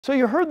So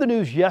you heard the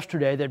news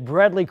yesterday that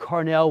Bradley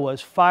Carnell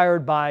was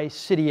fired by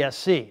City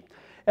SC.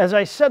 As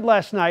I said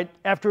last night,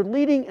 after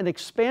leading an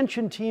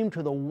expansion team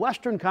to the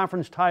Western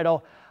Conference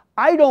title,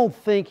 I don't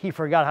think he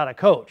forgot how to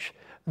coach.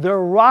 Their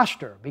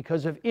roster,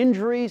 because of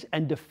injuries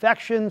and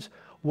defections,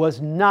 was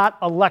not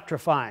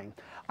electrifying.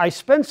 I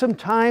spent some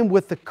time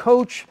with the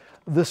coach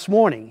this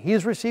morning. He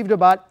has received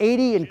about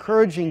 80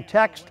 encouraging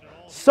texts,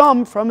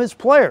 some from his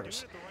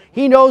players.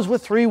 He knows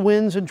with 3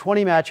 wins in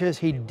 20 matches,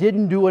 he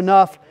didn't do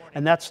enough,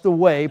 and that's the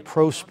way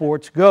pro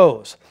sports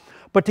goes.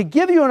 But to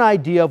give you an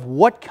idea of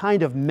what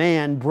kind of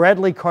man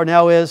Bradley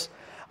Carnell is,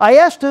 I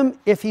asked him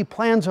if he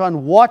plans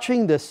on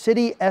watching the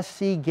City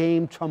SC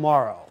game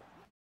tomorrow.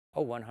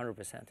 Oh,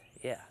 100%.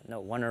 Yeah,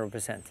 no,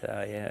 100%.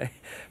 Yeah.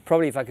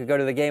 Probably if I could go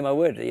to the game, I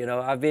would. You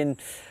know, I've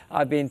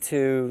been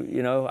to,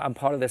 you know, I'm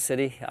part of the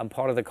city. I'm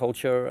part of the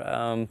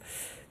culture.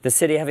 The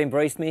city have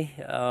embraced me.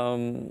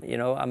 You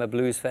know, I'm a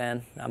Blues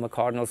fan. I'm a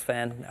Cardinals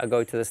fan. I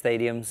go to the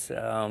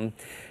stadiums.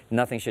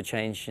 Nothing should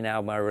change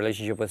now. My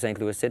relationship with St.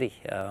 Louis City.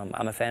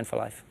 I'm a fan for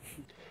life.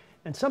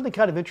 And something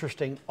kind of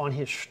interesting on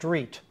his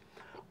street.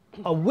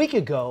 A week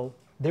ago,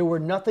 there were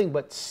nothing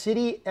but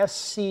City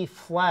SC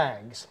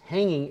flags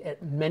hanging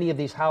at many of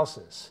these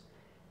houses.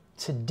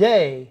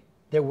 Today,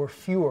 there were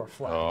fewer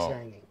flags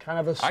hanging. Kind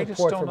of a support for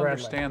Bradley. I just don't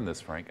understand this,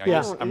 Frank. I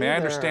mean, I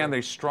understand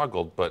they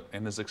struggled, but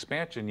in his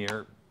expansion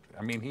year,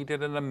 I mean, he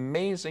did an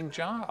amazing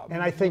job.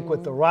 And I think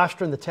with the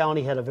roster and the talent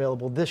he had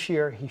available this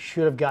year, he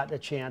should have gotten a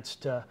chance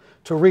to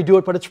redo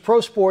it. But it's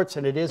pro sports,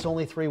 and it is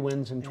only 3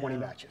 wins in 20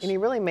 matches. And he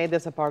really made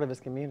this a part of his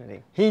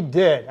community. He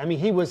did. I mean,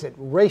 he was at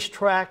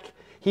racetrack.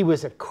 He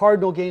was at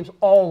Cardinal games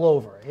all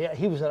over.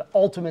 He was an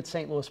ultimate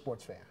St. Louis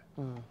sports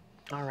fan.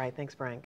 All right. Thanks, Frank.